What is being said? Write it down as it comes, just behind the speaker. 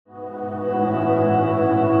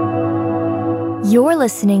You're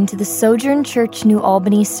listening to the Sojourn Church New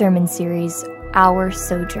Albany sermon series, Our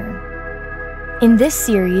Sojourn. In this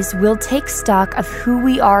series, we'll take stock of who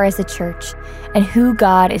we are as a church and who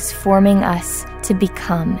God is forming us to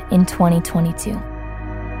become in 2022.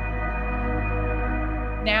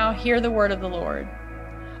 Now hear the word of the Lord.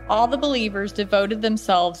 All the believers devoted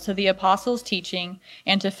themselves to the apostles' teaching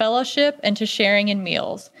and to fellowship and to sharing in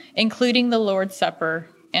meals, including the Lord's Supper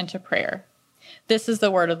and to prayer. This is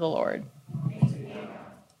the word of the Lord.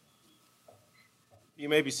 You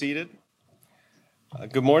may be seated.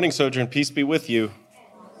 Good morning, Sojourn. Peace be with you.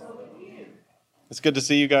 It's good to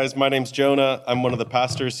see you guys. My name's Jonah. I'm one of the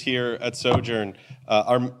pastors here at Sojourn.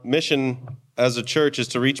 Our mission as a church is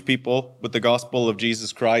to reach people with the gospel of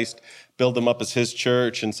Jesus Christ, build them up as his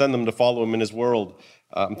church, and send them to follow him in his world.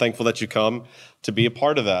 I'm thankful that you come to be a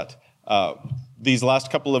part of that. These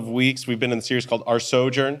last couple of weeks, we've been in a series called Our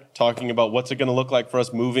Sojourn, talking about what's it going to look like for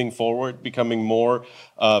us moving forward, becoming more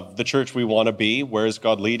of the church we want to be. Where is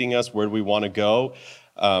God leading us? Where do we want to go?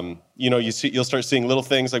 You'll start seeing little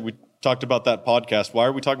things like we talked about that podcast. Why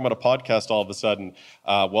are we talking about a podcast all of a sudden?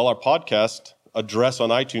 Well, our podcast address on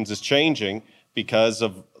iTunes is changing because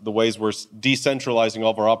of the ways we're decentralizing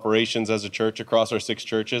all of our operations as a church across our 6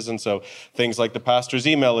 churches. And so things like the pastor's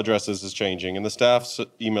email addresses is changing and the staff's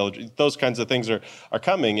email, those kinds of things are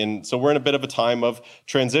coming. And so we're in a bit of a time of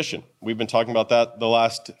transition. We've been talking about that the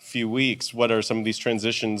last few weeks. What are some of these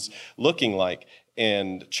transitions looking like?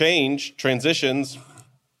 And transitions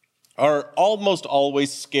are almost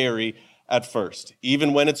always scary at first.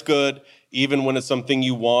 Even when it's good, even when it's something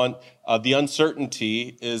you want, the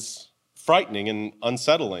uncertainty is frightening and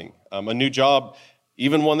unsettling. A new job,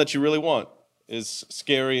 even one that you really want, is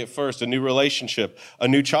scary at first. A new relationship, a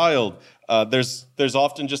new child. There's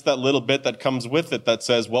often just that little bit that comes with it that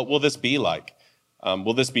says, what will this be like?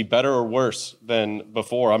 Will this be better or worse than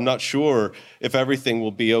before? I'm not sure if everything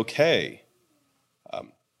will be okay.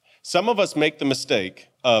 Some of us make the mistake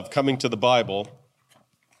of coming to the Bible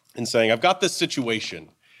and saying, I've got this situation,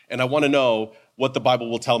 and I want to know what the Bible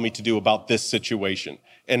will tell me to do about this situation.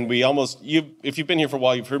 And if you've been here for a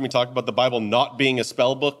while, you've heard me talk about the Bible not being a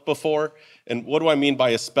spell book before. And what do I mean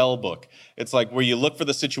by a spell book? It's like where you look for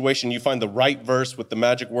the situation, you find the right verse with the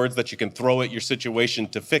magic words that you can throw at your situation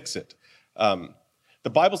to fix it. The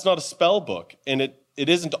Bible's not a spell book, and it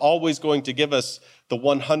isn't always going to give us the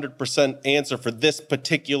 100% answer for this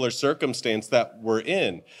particular circumstance that we're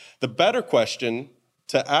in. The better question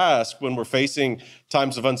to ask when we're facing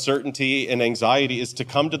times of uncertainty and anxiety is to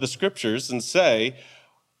come to the scriptures and say,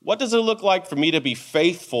 what does it look like for me to be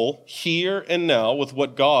faithful here and now with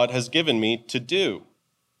what God has given me to do?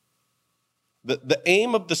 The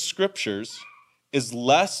aim of the scriptures is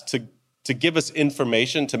less to give us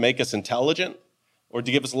information to make us intelligent or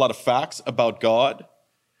to give us a lot of facts about God.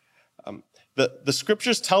 The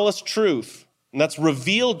scriptures tell us truth, and that's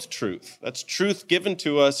revealed truth. That's truth given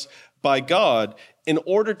to us by God in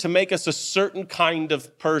order to make us a certain kind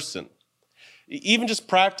of person. Even just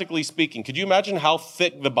practically speaking, could you imagine how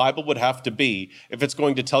thick the Bible would have to be if it's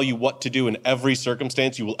going to tell you what to do in every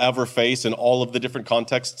circumstance you will ever face in all of the different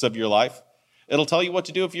contexts of your life? It'll tell you what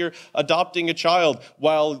to do if you're adopting a child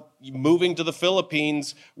while moving to the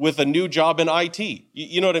Philippines with a new job in IT.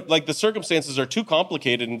 You know, like the circumstances are too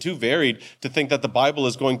complicated and too varied to think that the Bible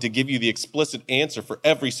is going to give you the explicit answer for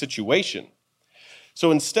every situation.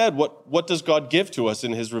 So instead, what does God give to us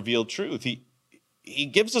in his revealed truth? He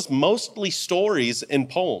gives us mostly stories and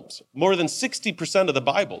poems. More than 60% of the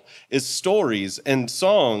Bible is stories and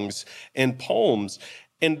songs and poems.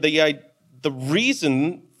 And the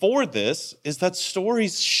reason for this is that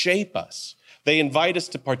stories shape us. They invite us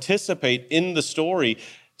to participate in the story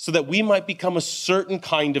so that we might become a certain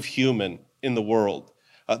kind of human in the world.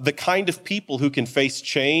 The kind of people who can face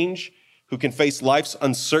change, who can face life's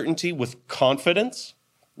uncertainty with confidence,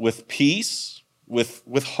 with peace,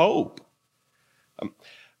 with hope.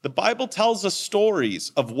 The Bible tells us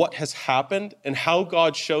stories of what has happened and how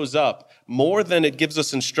God shows up more than it gives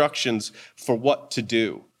us instructions for what to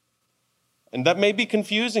do. And that may be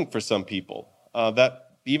confusing for some people. That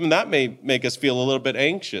may make us feel a little bit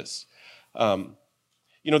anxious.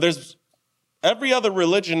 There's every other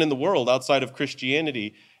religion in the world outside of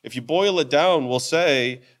Christianity, if you boil it down, will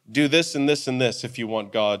say, do this and this and this if you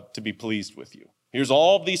want God to be pleased with you. Here's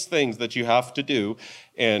all these things that you have to do,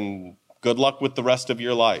 and good luck with the rest of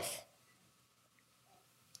your life.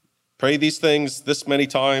 Pray these things this many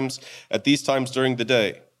times at these times during the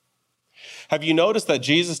day. Have you noticed that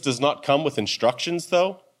Jesus does not come with instructions,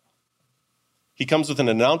 though? He comes with an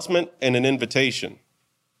announcement and an invitation.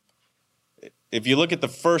 If you look at the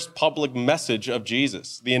first public message of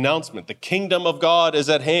Jesus, the announcement, the kingdom of God is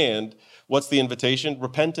at hand, What's the invitation?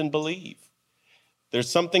 Repent and believe. There's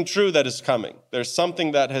something true that is coming. There's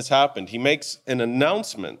something that has happened. He makes an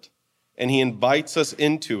announcement, and he invites us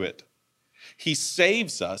into it. He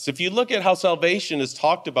saves us. If you look at how salvation is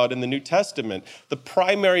talked about in the New Testament, the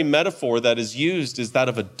primary metaphor that is used is that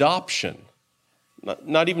of adoption.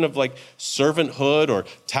 Not even of like servanthood or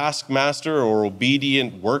taskmaster or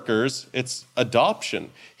obedient workers. It's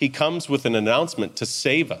adoption. He comes with an announcement to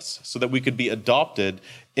save us so that we could be adopted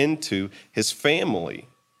into his family.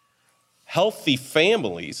 Healthy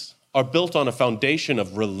families are built on a foundation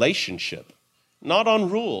of relationship, not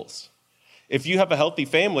on rules. If you have a healthy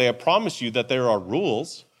family, I promise you that there are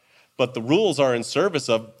rules, but the rules are in service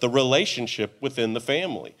of the relationship within the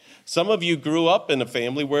family. Some of you grew up in a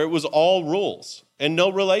family where it was all rules and no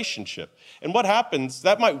relationship. And what happens,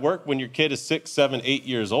 that might work when your kid is 6, 7, 8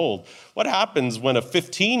 years old. What happens when a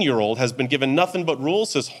 15-year-old has been given nothing but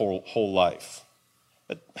rules his whole life?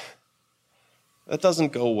 That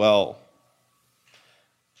doesn't go well.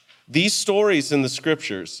 These stories in the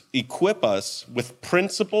scriptures equip us with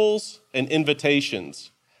principles and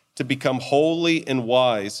invitations to become holy and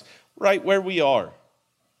wise right where we are,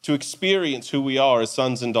 to experience who we are as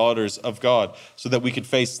sons and daughters of God, so that we could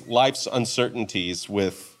face life's uncertainties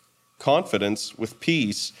with confidence, with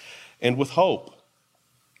peace, and with hope.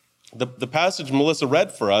 The passage Melissa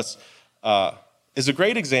read for us is a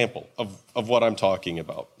great example of what I'm talking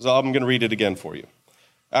about. So I'm going to read it again for you.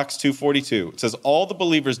 Acts 2:42, it says, all the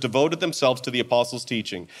believers devoted themselves to the apostles'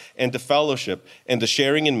 teaching and to fellowship and to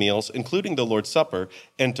sharing in meals, including the Lord's Supper,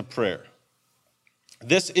 and to prayer.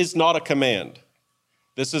 This is not a command.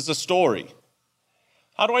 This is a story.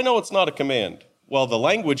 How do I know it's not a command? Well, the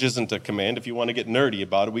language isn't a command. If you want to get nerdy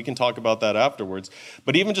about it, we can talk about that afterwards.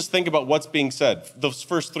 But even just think about what's being said. Those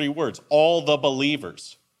first 3 words, all the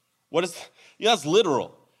believers. That's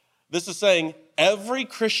literal. This is saying every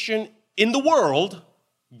Christian in the world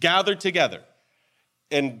gathered together.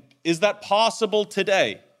 And is that possible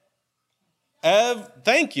today?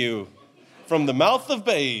 Thank you. From the mouth of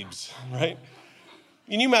babes, right?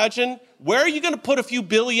 Can you imagine? Where are you going to put a few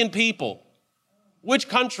billion people? Which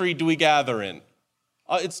country do we gather in?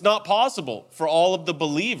 It's not possible for all of the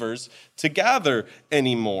believers to gather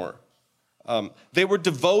anymore. They were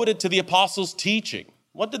devoted to the apostles' teaching.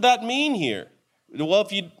 What did that mean here? Well,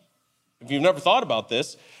 if you've never thought about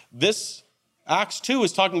this Acts 2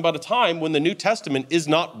 is talking about a time when the New Testament is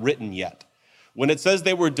not written yet. When it says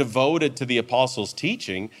they were devoted to the apostles'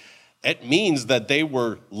 teaching, it means that they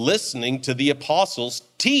were listening to the apostles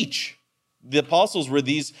teach. The apostles were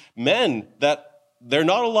these men that they're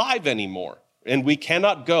not alive anymore, and we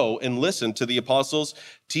cannot go and listen to the apostles'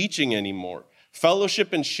 teaching anymore.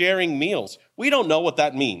 Fellowship and sharing meals. We don't know what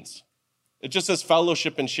that means. It just says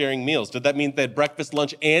fellowship and sharing meals. Did that mean they had breakfast,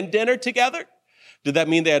 lunch, and dinner together? Did that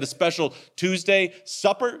mean they had a special Tuesday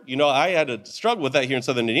supper? I had to struggle with that here in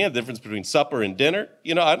Southern Indiana, the difference between supper and dinner.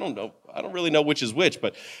 I don't know. I don't really know which is which,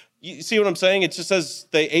 but you see what I'm saying? It just says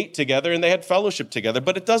they ate together and they had fellowship together,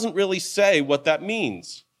 but it doesn't really say what that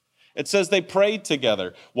means. It says they prayed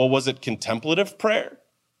together. Well, was it contemplative prayer?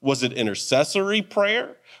 Was it intercessory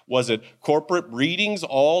prayer? Was it corporate readings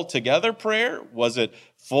all together prayer? Was it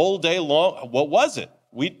full day long? What was it?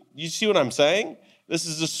 You see what I'm saying? This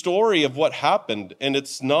is a story of what happened, and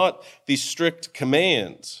it's not these strict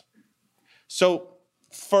commands. So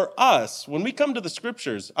for us, when we come to the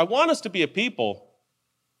scriptures, I want us to be a people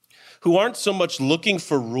who aren't so much looking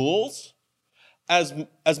for rules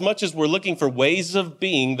as much as we're looking for ways of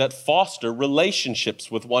being that foster relationships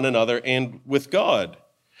with one another and with God.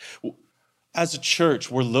 As a church,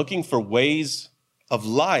 we're looking for ways of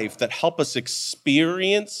life that help us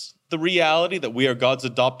experience the reality that we are God's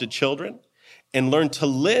adopted children and learn to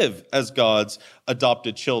live as God's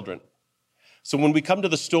adopted children. So when we come to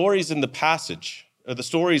the stories in the passage, or the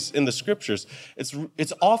stories in the scriptures,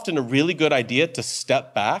 it's often a really good idea to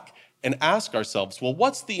step back and ask ourselves, well,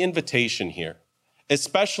 what's the invitation here?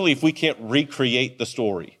 Especially if we can't recreate the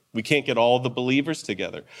story. We can't get all the believers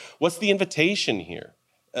together. What's the invitation here?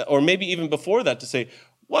 Or maybe even before that to say,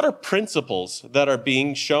 what are principles that are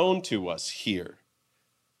being shown to us here?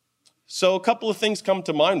 So a couple of things come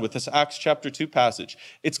to mind with this Acts chapter 2 passage.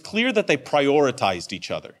 It's clear that they prioritized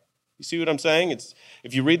each other. You see what I'm saying?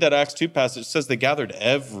 If you read that Acts 2 passage, it says they gathered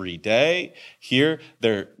every day. Here,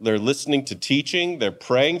 they're listening to teaching, they're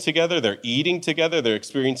praying together, they're eating together, they're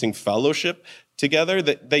experiencing fellowship together.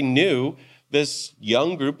 They knew, this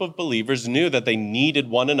young group of believers knew that they needed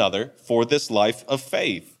one another for this life of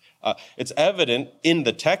faith. It's evident in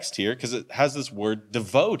the text here because it has this word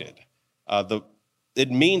devoted. It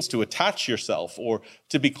means to attach yourself or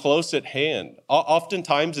to be close at hand.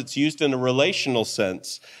 Oftentimes it's used in a relational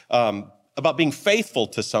sense. about being faithful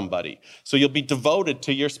to somebody. So you'll be devoted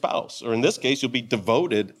to your spouse, or in this case, you'll be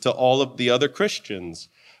devoted to all of the other Christians.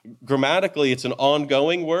 Grammatically, it's an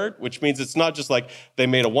ongoing word, which means it's not just like they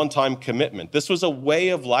made a one-time commitment. This was a way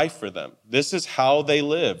of life for them. This is how they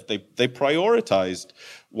lived. They prioritized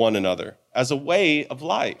one another as a way of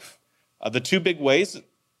life. The two big ways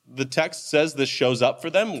the text says this shows up for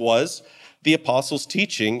them was the apostles'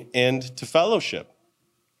 teaching and to fellowship.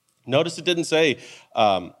 Notice it didn't say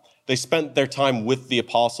they spent their time with the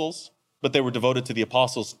apostles, but they were devoted to the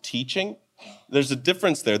apostles' teaching. There's a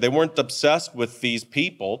difference there. They weren't obsessed with these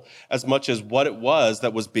people as much as what it was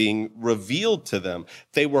that was being revealed to them.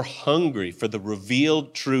 They were hungry for the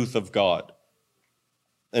revealed truth of God.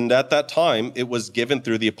 And at that time, it was given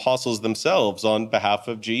through the apostles themselves on behalf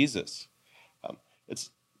of Jesus.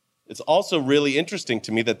 It's also really interesting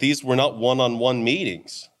to me that these were not one-on-one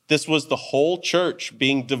meetings. This was the whole church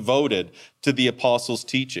being devoted to the apostles'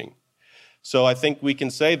 teaching. So I think we can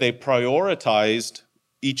say they prioritized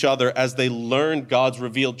each other as they learned God's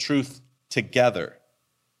revealed truth together.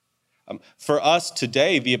 For us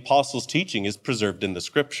today, the apostles' teaching is preserved in the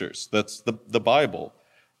scriptures. That's the Bible.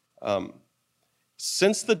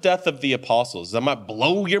 Since the death of the apostles, I might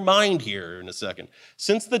blow your mind here in a second.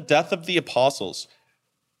 Since the death of the apostles,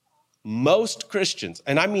 most Christians,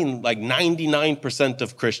 and I mean like 99%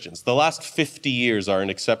 of Christians, the last 50 years are an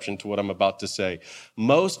exception to what I'm about to say.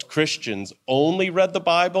 Most Christians only read the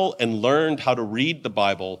Bible and learned how to read the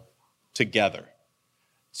Bible together.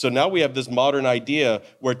 So now we have this modern idea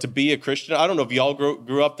where to be a Christian, I don't know if y'all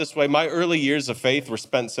grew up this way. My early years of faith were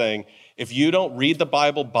spent saying, if you don't read the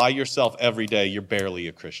Bible by yourself every day, you're barely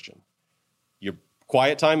a Christian.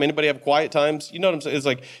 Quiet time, anybody have quiet times? You know what I'm saying? It's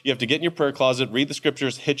like you have to get in your prayer closet, read the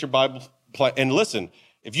scriptures, hit your Bible, and listen.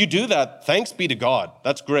 If you do that, thanks be to God.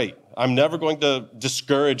 That's great. I'm never going to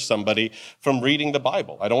discourage somebody from reading the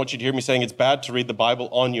Bible. I don't want you to hear me saying it's bad to read the Bible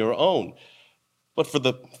on your own. But for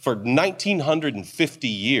 1950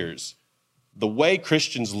 years, the way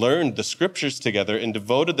Christians learned the scriptures together and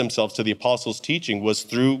devoted themselves to the apostles' teaching was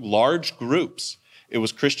through large groups. It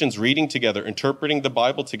was Christians reading together, interpreting the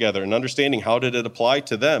Bible together, and understanding how did it apply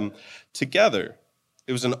to them together.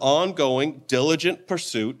 It was an ongoing, diligent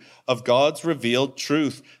pursuit of God's revealed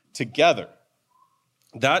truth together.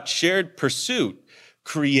 That shared pursuit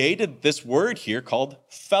created this word here called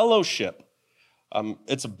fellowship.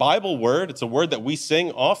 It's a Bible word. It's a word that we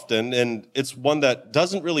sing often, and it's one that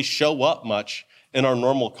doesn't really show up much in our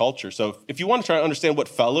normal culture. So if you want to try to understand what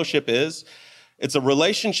fellowship is, it's a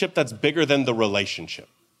relationship that's bigger than the relationship.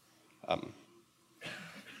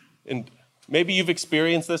 And maybe you've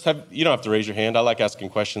experienced this. You don't have to raise your hand. I like asking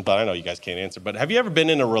questions, but I know you guys can't answer. But have you ever been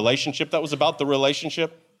in a relationship that was about the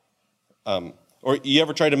relationship? Or you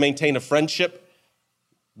ever try to maintain a friendship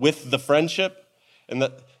with the friendship?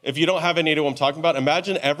 And if you don't have any idea what I'm talking about,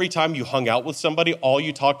 imagine every time you hung out with somebody, all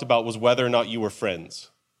you talked about was whether or not you were friends.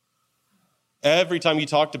 Every time you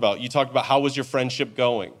talked about how was your friendship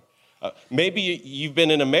going? Maybe you've been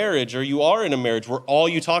in a marriage or you are in a marriage where all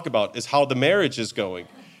you talk about is how the marriage is going.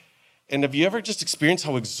 And have you ever just experienced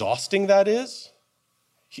how exhausting that is?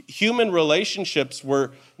 Human relationships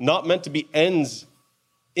were not meant to be ends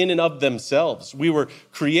in and of themselves. We were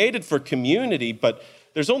created for community, but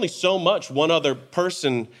there's only so much one other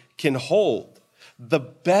person can hold. The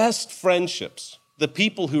best friendships, the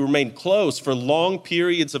people who remain close for long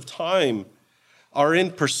periods of time, are in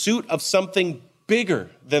pursuit of something bigger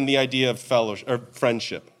than the idea of fellowship or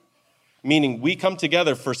friendship, meaning we come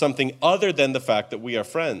together for something other than the fact that we are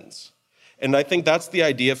friends. And I think that's the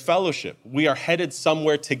idea of fellowship. We are headed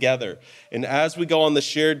somewhere together. And as we go on the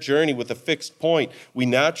shared journey with a fixed point, we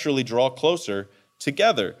naturally draw closer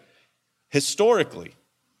together. Historically,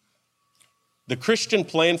 the Christian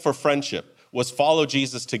plan for friendship was follow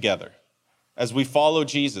Jesus together. As we follow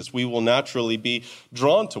Jesus, we will naturally be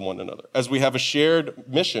drawn to one another. As we have a shared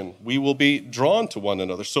mission, we will be drawn to one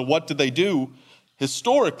another. So what did they do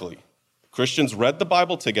historically? Christians read the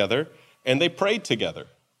Bible together and they prayed together.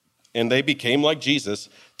 And they became like Jesus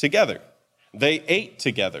together. They ate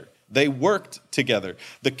together. They worked together.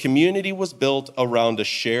 The community was built around a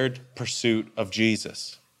shared pursuit of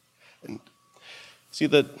Jesus. And see,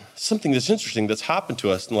 that something that's interesting that's happened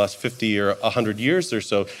to us in the last 50 or 100 years or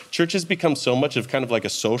so, church has become so much of kind of like a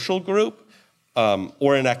social group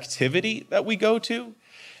or an activity that we go to.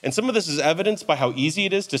 And some of this is evidenced by how easy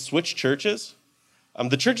it is to switch churches.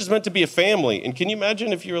 The church is meant to be a family. And can you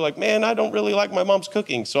imagine if you were like, man, I don't really like my mom's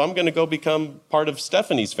cooking, so I'm going to go become part of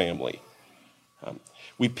Stephanie's family.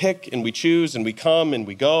 We pick and we choose and we come and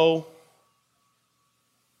we go.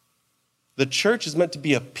 The church is meant to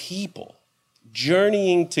be a people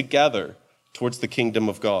journeying together towards the kingdom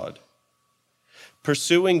of God.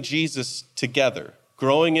 pursuing Jesus together,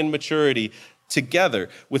 growing in maturity together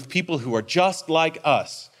with people who are just like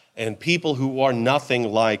us and people who are nothing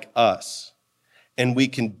like us. And we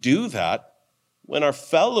can do that when our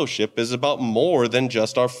fellowship is about more than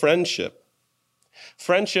just our friendship.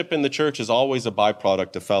 Friendship in the church is always a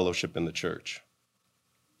byproduct of fellowship in the church.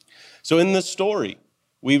 So in this story,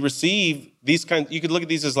 we receive these kinds, you could look at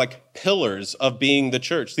these as like pillars of being the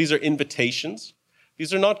church. These are invitations.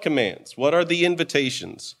 These are not commands. What are the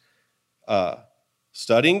invitations?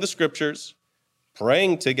 Studying the scriptures,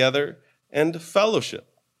 praying together, and fellowship.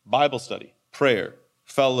 Bible study, prayer,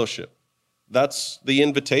 fellowship. That's the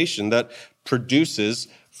invitation that produces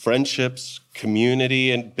friendships,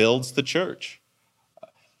 community, and builds the church.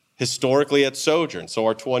 Historically at Sojourn, so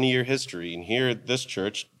our 20-year history, and here at this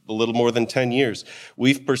church, a little more than 10 years,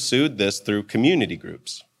 we've pursued this through community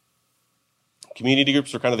groups. Community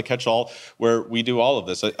groups are kind of the catch-all where we do all of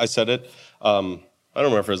this. I said it, I don't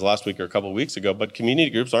remember if it was last week or a couple of weeks ago, but community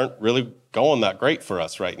groups aren't really going that great for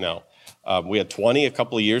us right now. We had 20 a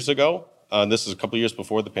couple of years ago. This is a couple of years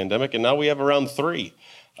before the pandemic, and now we have around 3.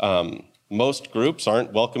 Most groups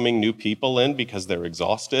aren't welcoming new people in because they're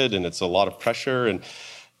exhausted and it's a lot of pressure, and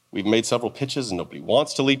we've made several pitches and nobody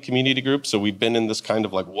wants to lead community groups. So we've been in this kind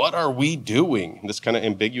of like, what are we doing? This kind of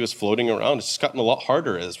ambiguous floating around. It's just gotten a lot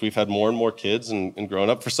harder as we've had more and more kids and grown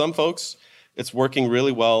up. For some folks, it's working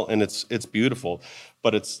really well and it's beautiful,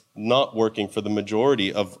 but it's not working for the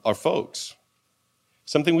majority of our folks.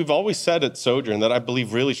 Something we've always said at Sojourn that I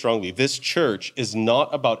believe really strongly, this church is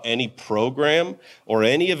not about any program or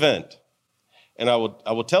any event. And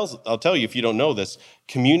I'll tell you if you don't know this,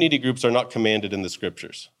 community groups are not commanded in the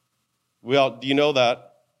scriptures. Do you know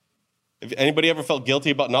that? Have anybody ever felt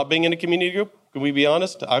guilty about not being in a community group? Can we be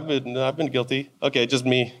honest? I've been guilty. Okay, just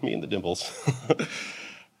me and the dimples.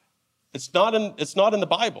 It's not in the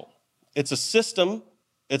Bible. It's a system.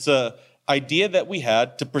 It's a idea that we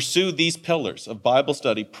had to pursue these pillars of Bible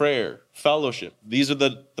study, prayer, fellowship. These are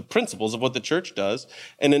the principles of what the church does.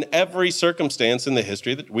 And in every circumstance in the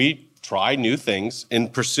history that we try new things in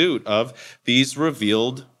pursuit of these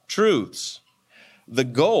revealed truths. The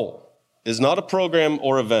goal is not a program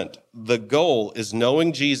or event. The goal is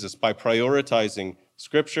knowing Jesus by prioritizing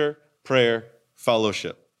scripture, prayer,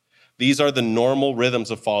 fellowship. These are the normal rhythms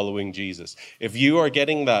of following Jesus. If you are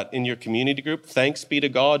getting that in your community group, thanks be to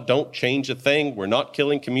God, don't change a thing. We're not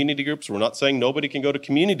killing community groups. We're not saying nobody can go to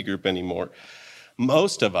community group anymore.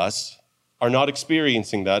 Most of us are not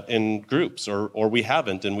experiencing that in groups, or we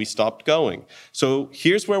haven't, and we stopped going. So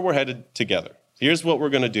here's where we're headed together. Here's what we're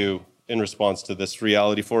going to do in response to this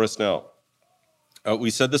reality for us now. We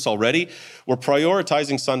said this already. We're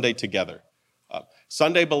prioritizing Sunday together.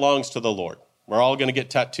 Sunday belongs to the Lord. We're all going to get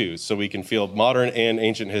tattoos so we can feel modern and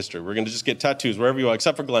ancient history. We're going to just get tattoos wherever you are,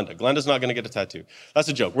 except for Glenda. Glenda's not going to get a tattoo. That's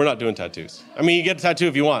a joke. We're not doing tattoos. I mean, you get a tattoo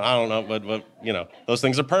if you want. I don't know, but you know, those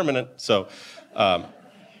things are permanent. So we're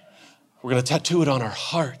going to tattoo it on our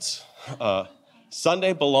hearts.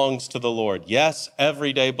 Sunday belongs to the Lord. Yes,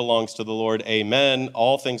 every day belongs to the Lord. Amen.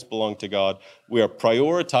 All things belong to God. We are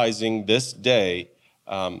prioritizing this day.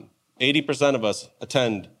 80% of us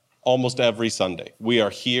attend almost every Sunday. We are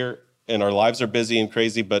here, and our lives are busy and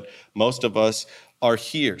crazy, but most of us are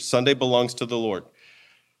here. Sunday belongs to the Lord.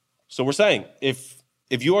 So we're saying, if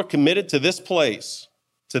you are committed to this place,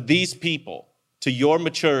 to these people, to your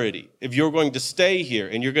maturity, if you're going to stay here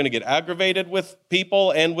and you're going to get aggravated with people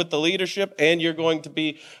and with the leadership, and you're going to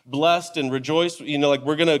be blessed and rejoice, like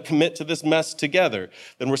we're going to commit to this mess together,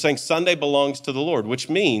 then we're saying Sunday belongs to the Lord, which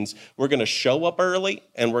means we're going to show up early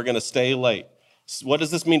and we're going to stay late. What does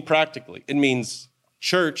this mean practically? It means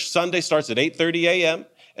church Sunday starts at 8:30 a.m.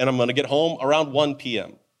 and I'm going to get home around 1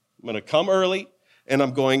 p.m. I'm going to come early and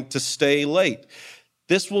I'm going to stay late.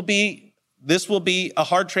 This will be a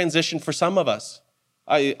hard transition for some of us.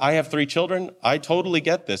 I have 3 children. I totally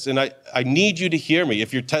get this. And I need you to hear me.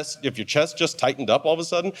 If your chest just tightened up all of a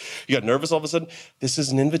sudden, you got nervous all of a sudden, this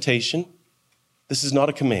is an invitation. This is not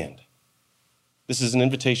a command. This is an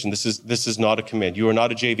invitation. This is not a command. You are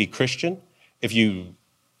not a JV Christian if you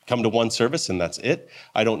come to one service and that's it.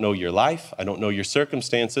 I don't know your life. I don't know your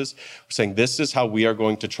circumstances. We're saying this is how we are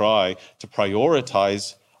going to try to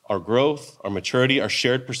prioritize our growth, our maturity, our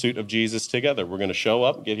shared pursuit of Jesus together. We're going to show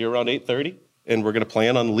up, get here around 8:30, and we're going to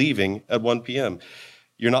plan on leaving at 1 p.m.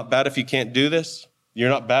 You're not bad if you can't do this. You're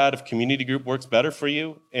not bad if community group works better for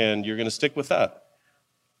you, and you're going to stick with that.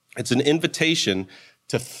 It's an invitation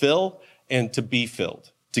to fill and to be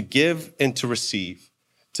filled, to give and to receive,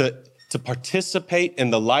 to participate in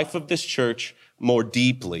the life of this church more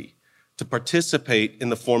deeply, to participate in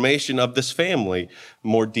the formation of this family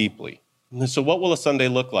more deeply. And so what will a Sunday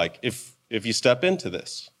look like? If if you step into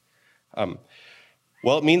this?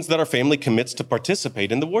 Well, it means that our family commits to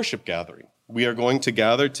participate in the worship gathering. We are going to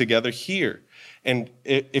gather together here. And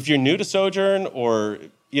if you're new to Sojourn, or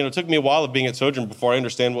it took me a while of being at Sojourn before I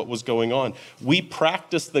understand what was going on, we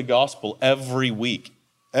practice the gospel every week.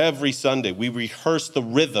 Every Sunday, we rehearse the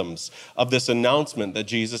rhythms of this announcement that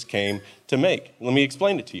Jesus came to make. Let me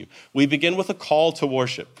explain it to you. We begin with a call to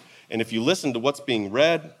worship. And if you listen to what's being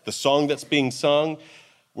read, the song that's being sung,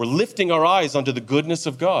 we're lifting our eyes onto the goodness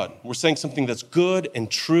of God. We're saying something that's good and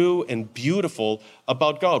true and beautiful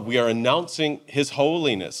about God. We are announcing his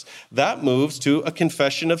holiness. That moves to a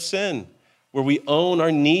confession of sin, where we own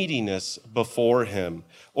our neediness before him,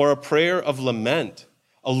 or a prayer of lament,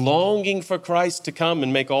 a longing for Christ to come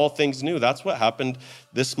and make all things new. That's what happened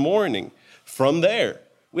this morning. From there,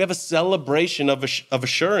 we have a celebration of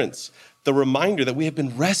assurance, the reminder that we have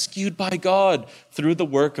been rescued by God through the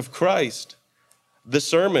work of Christ. The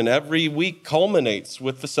sermon every week culminates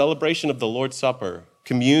with the celebration of the Lord's Supper,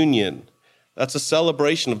 communion. That's a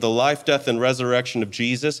celebration of the life, death, and resurrection of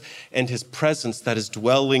Jesus and his presence that is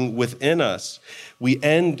dwelling within us. We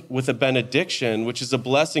end with a benediction, which is a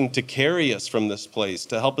blessing to carry us from this place,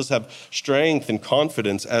 to help us have strength and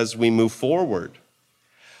confidence as we move forward.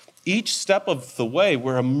 Each step of the way,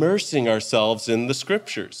 we're immersing ourselves in the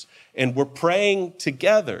scriptures, and we're praying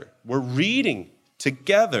together. We're reading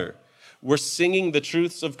together. We're singing the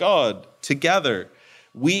truths of God together.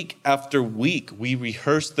 Week after week, we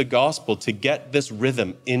rehearse the gospel to get this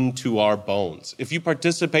rhythm into our bones. If you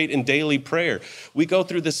participate in daily prayer, we go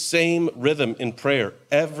through the same rhythm in prayer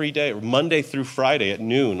every day, Monday through Friday at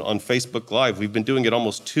noon on Facebook Live. We've been doing it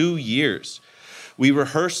almost 2 years. We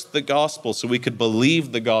rehearsed the gospel so we could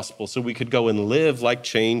believe the gospel, so we could go and live like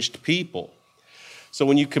changed people. So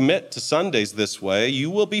when you commit to Sundays this way,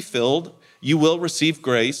 you will be filled, you will receive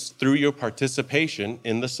grace through your participation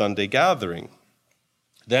in the Sunday gathering.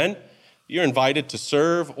 Then you're invited to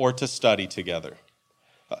serve or to study together.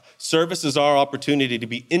 Service is our opportunity to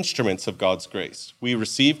be instruments of God's grace. We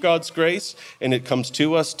receive God's grace, and it comes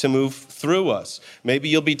to us to move through us. Maybe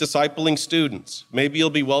you'll be discipling students. Maybe you'll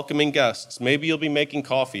be welcoming guests. Maybe you'll be making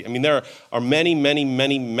coffee. I mean, there are many, many,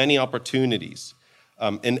 many, many opportunities.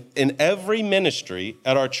 In every ministry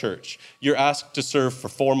at our church, you're asked to serve for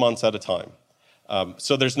 4 months at a time.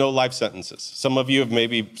 So there's no life sentences. Some of you have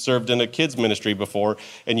maybe served in a kids ministry before,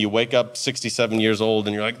 and you wake up 67 years old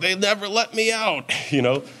and you're like, they never let me out,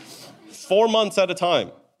 4 months at a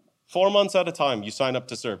time. 4 months at a time, you sign up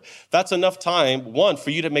to serve. That's enough time, one, for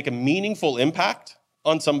you to make a meaningful impact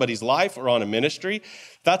on somebody's life or on a ministry.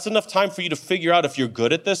 That's enough time for you to figure out if you're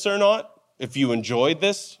good at this or not, if you enjoyed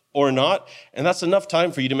this or not. And that's enough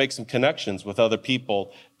time for you to make some connections with other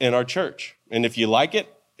people in our church. And if you like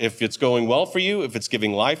it, if it's going well for you, if it's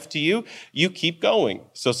giving life to you, you keep going.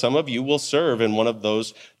 So some of you will serve in one of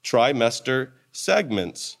those trimester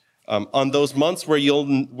segments on those months where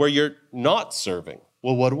you're not serving.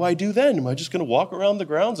 Well, what do I do then? Am I just going to walk around the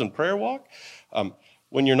grounds and prayer walk?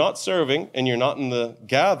 When you're not serving and you're not in the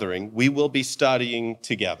gathering, we will be studying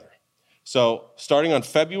together. So starting on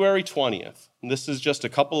February 20th, and this is just a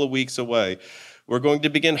couple of weeks away, we're going to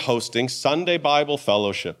begin hosting Sunday Bible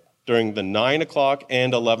Fellowship during the 9 o'clock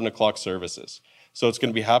and 11 o'clock services. So it's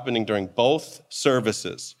going to be happening during both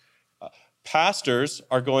services. Pastors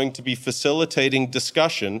are going to be facilitating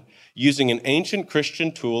discussion using an ancient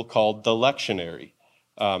Christian tool called the lectionary.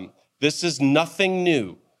 This is nothing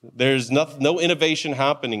new. There's no innovation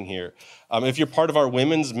happening here. If you're part of our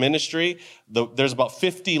women's ministry, there's about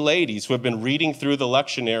 50 ladies who have been reading through the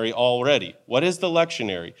lectionary already. What is the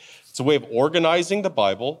lectionary? It's a way of organizing the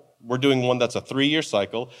Bible. We're doing one that's a 3-year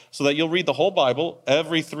cycle so that you'll read the whole Bible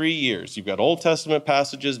every 3 years. You've got Old Testament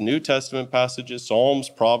passages, New Testament passages, Psalms,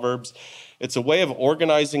 Proverbs. It's a way of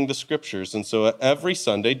organizing the scriptures. And so every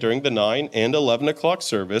Sunday during the 9 and 11 o'clock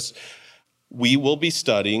service, we will be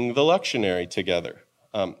studying the lectionary together.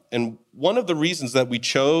 And one of the reasons that we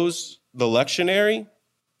chose the lectionary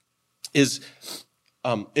is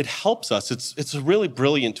it helps us. It's a really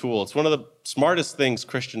brilliant tool. It's one of the smartest things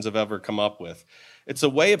Christians have ever come up with. It's a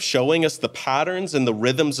way of showing us the patterns and the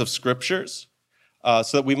rhythms of scriptures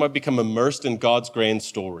so that we might become immersed in God's grand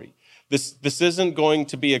story. This isn't going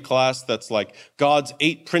to be a class that's like God's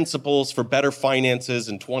 8 principles for better finances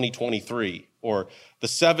in 2023 or the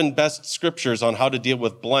 7 best scriptures on how to deal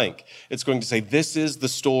with blank. It's going to say this is the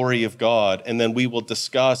story of God, and then we will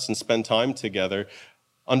discuss and spend time together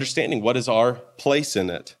understanding what is our place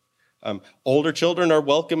in it. Older children are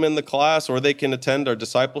welcome in the class, or they can attend our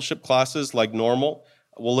discipleship classes like normal.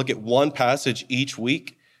 We'll look at one passage each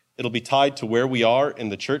week. It'll be tied to where we are in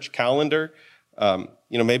the church calendar.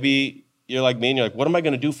 Maybe you're like me and you're like, what am I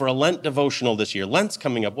going to do for a Lent devotional this year? Lent's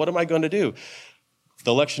coming up. What am I going to do?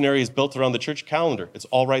 The lectionary is built around the church calendar. It's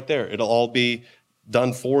all right there. It'll all be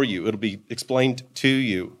done for you. It'll be explained to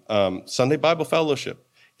you. Sunday Bible Fellowship.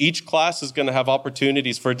 Each class is going to have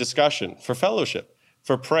opportunities for discussion, for fellowship,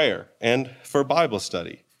 for prayer, and for Bible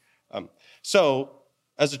study. So,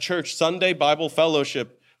 as a church, Sunday Bible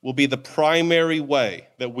Fellowship will be the primary way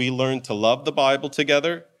that we learn to love the Bible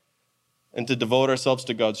together and to devote ourselves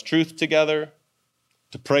to God's truth together,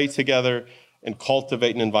 to pray together, and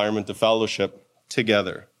cultivate an environment of fellowship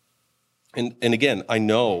together. And again, I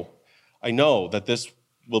know that this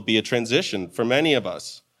will be a transition for many of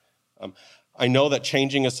us. I know that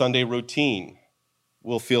changing a Sunday routine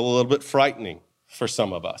will feel a little bit frightening for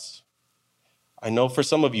some of us. I know for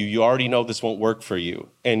some of you, you already know this won't work for you,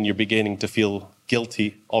 and you're beginning to feel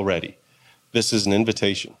guilty already. This is an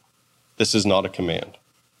invitation. This is not a command.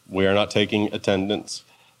 We are not taking attendance.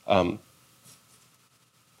 I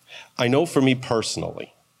know for me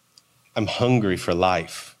personally, I'm hungry for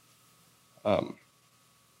life. I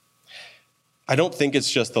don't think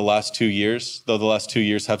it's just the last 2 years, though the last 2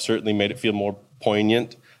 years have certainly made it feel more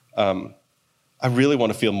poignant. I really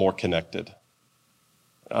want to feel more connected.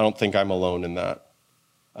 I don't think I'm alone in that.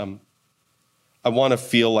 I want to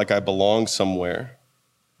feel like I belong somewhere,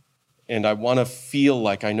 and I want to feel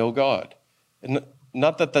like I know God. And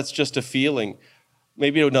not that that's just a feeling.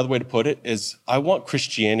 Maybe another way to put it is I want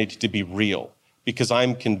Christianity to be real, because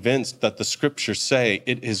I'm convinced that the scriptures say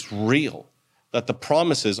it is real, that the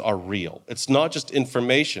promises are real. It's not just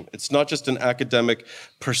information. It's not just an academic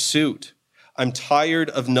pursuit. I'm tired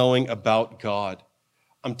of knowing about God.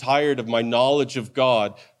 I'm tired of my knowledge of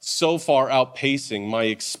God so far outpacing my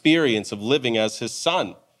experience of living as his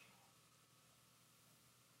son.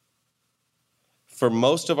 For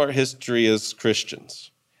most of our history as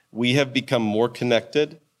Christians, we have become more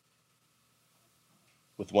connected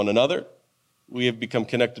with one another. We have become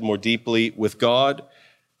connected more deeply with God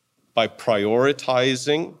by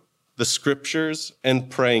prioritizing the scriptures and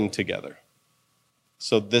praying together.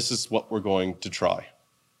 So this is what we're going to try.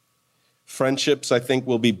 Friendships, I think,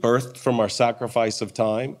 will be birthed from our sacrifice of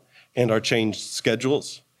time and our changed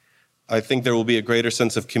schedules. I think there will be a greater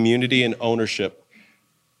sense of community and ownership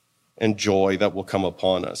and joy that will come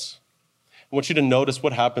upon us. I want you to notice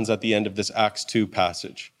what happens at the end of this Acts 2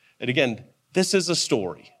 passage. And again, this is a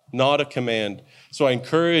story, not a command. So I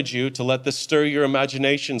encourage you to let this stir your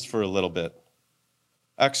imaginations for a little bit.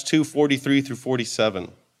 Acts 2:43 through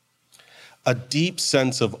 47. A deep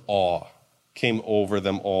sense of awe came over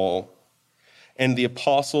them all. And the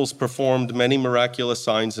apostles performed many miraculous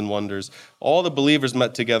signs and wonders. All the believers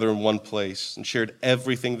met together in one place and shared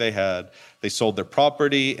everything they had. They sold their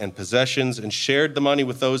property and possessions and shared the money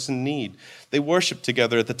with those in need. They worshiped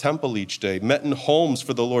together at the temple each day, met in homes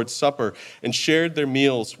for the Lord's Supper, and shared their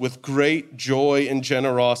meals with great joy and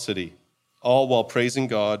generosity, all while praising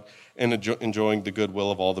God and enjoying the goodwill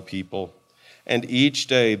of all the people. And each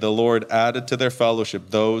day the Lord added to their fellowship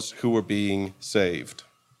those who were being saved.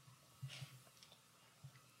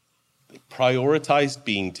 They prioritized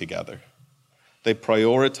being together. They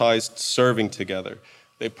prioritized serving together.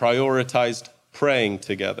 They prioritized praying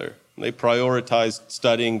together. They prioritized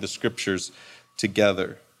studying the scriptures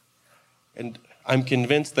together. And I'm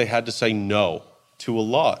convinced they had to say no to a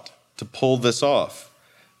lot to pull this off.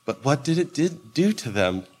 But what did it do to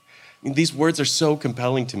them? I mean, these words are so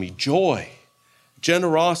compelling to me. Joy,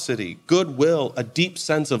 generosity, goodwill, a deep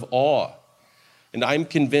sense of awe. And I'm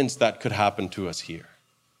convinced that could happen to us here.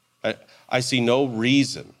 I see no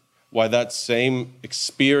reason why that same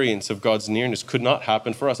experience of God's nearness could not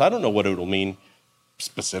happen for us. I don't know what it will mean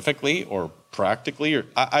specifically or practically, or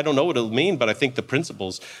I don't know what it'll mean, but I think the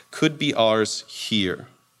principles could be ours here.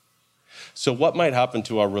 So what might happen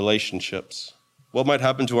to our relationships? What might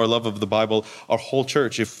happen to our love of the Bible, our whole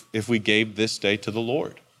church, if we gave this day to the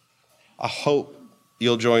Lord? I hope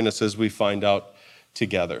you'll join us as we find out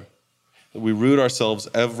together. We root ourselves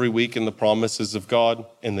every week in the promises of God,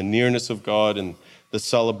 in the nearness of God, and the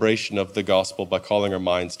celebration of the gospel by calling our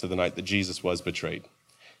minds to the night that Jesus was betrayed.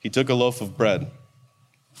 He took a loaf of bread.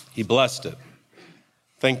 He blessed it,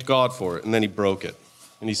 thanked God for it, and then he broke it.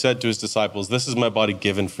 And he said to his disciples, "This is my body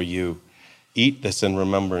given for you. Eat this in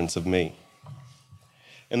remembrance of me."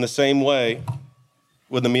 In the same way,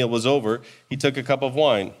 when the meal was over, he took a cup of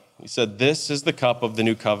wine. He said, "This is the cup of the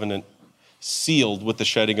new covenant, sealed with the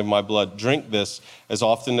shedding of my blood. Drink this as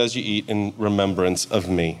often as you eat in remembrance of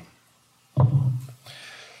me."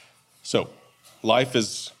 So, life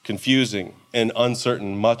is confusing and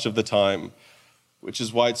uncertain much of the time, which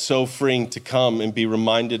is why it's so freeing to come and be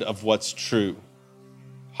reminded of what's true.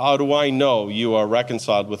 How do I know you are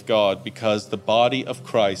reconciled with God? Because the body of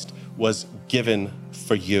Christ was given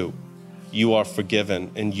for you. You are forgiven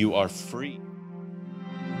and you are free.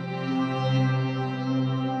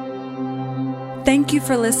 Thank you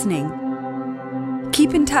for listening.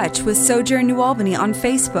 Keep in touch with Sojourn New Albany on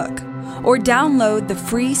Facebook or download the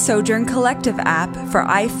free Sojourn Collective app for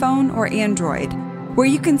iPhone or Android, where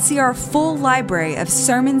you can see our full library of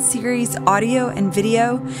sermon series audio and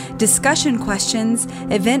video, discussion questions,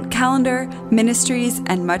 event calendar, ministries,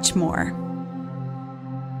 and much more.